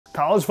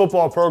College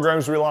football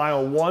programs rely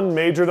on one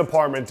major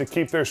department to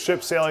keep their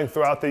ship sailing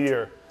throughout the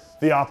year: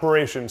 the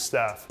operations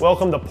staff.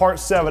 Welcome to part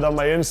 7 of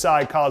my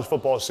Inside College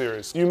Football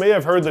series. You may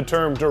have heard the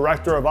term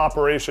Director of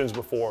Operations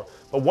before,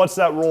 but what's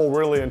that role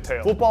really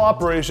entail? Football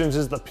operations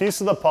is the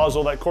piece of the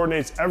puzzle that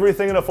coordinates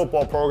everything in a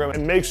football program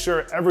and makes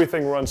sure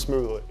everything runs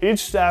smoothly.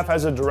 Each staff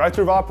has a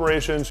Director of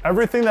Operations.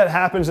 Everything that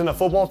happens in a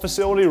football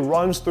facility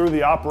runs through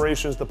the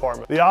operations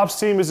department. The ops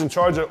team is in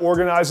charge of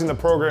organizing the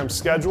program's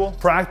schedule,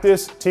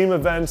 practice, team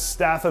events,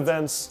 staff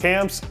events,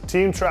 camps,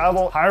 team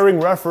travel, hiring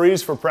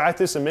referees for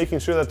practice and making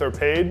sure that they're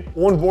paid,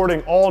 onboarding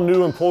all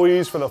new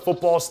employees for the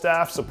football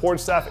staff, support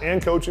staff,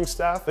 and coaching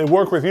staff. They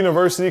work with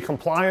university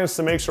compliance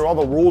to make sure all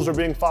the rules are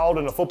being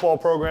followed in a football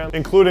program,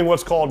 including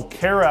what's called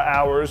CARA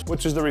hours,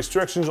 which is the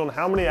restrictions on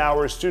how many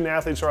hours student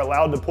athletes are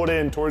allowed to put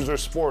in towards their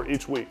sport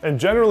each week. And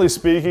generally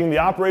speaking, the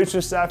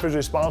operations staff is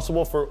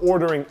responsible for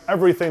ordering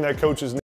everything that coaches need.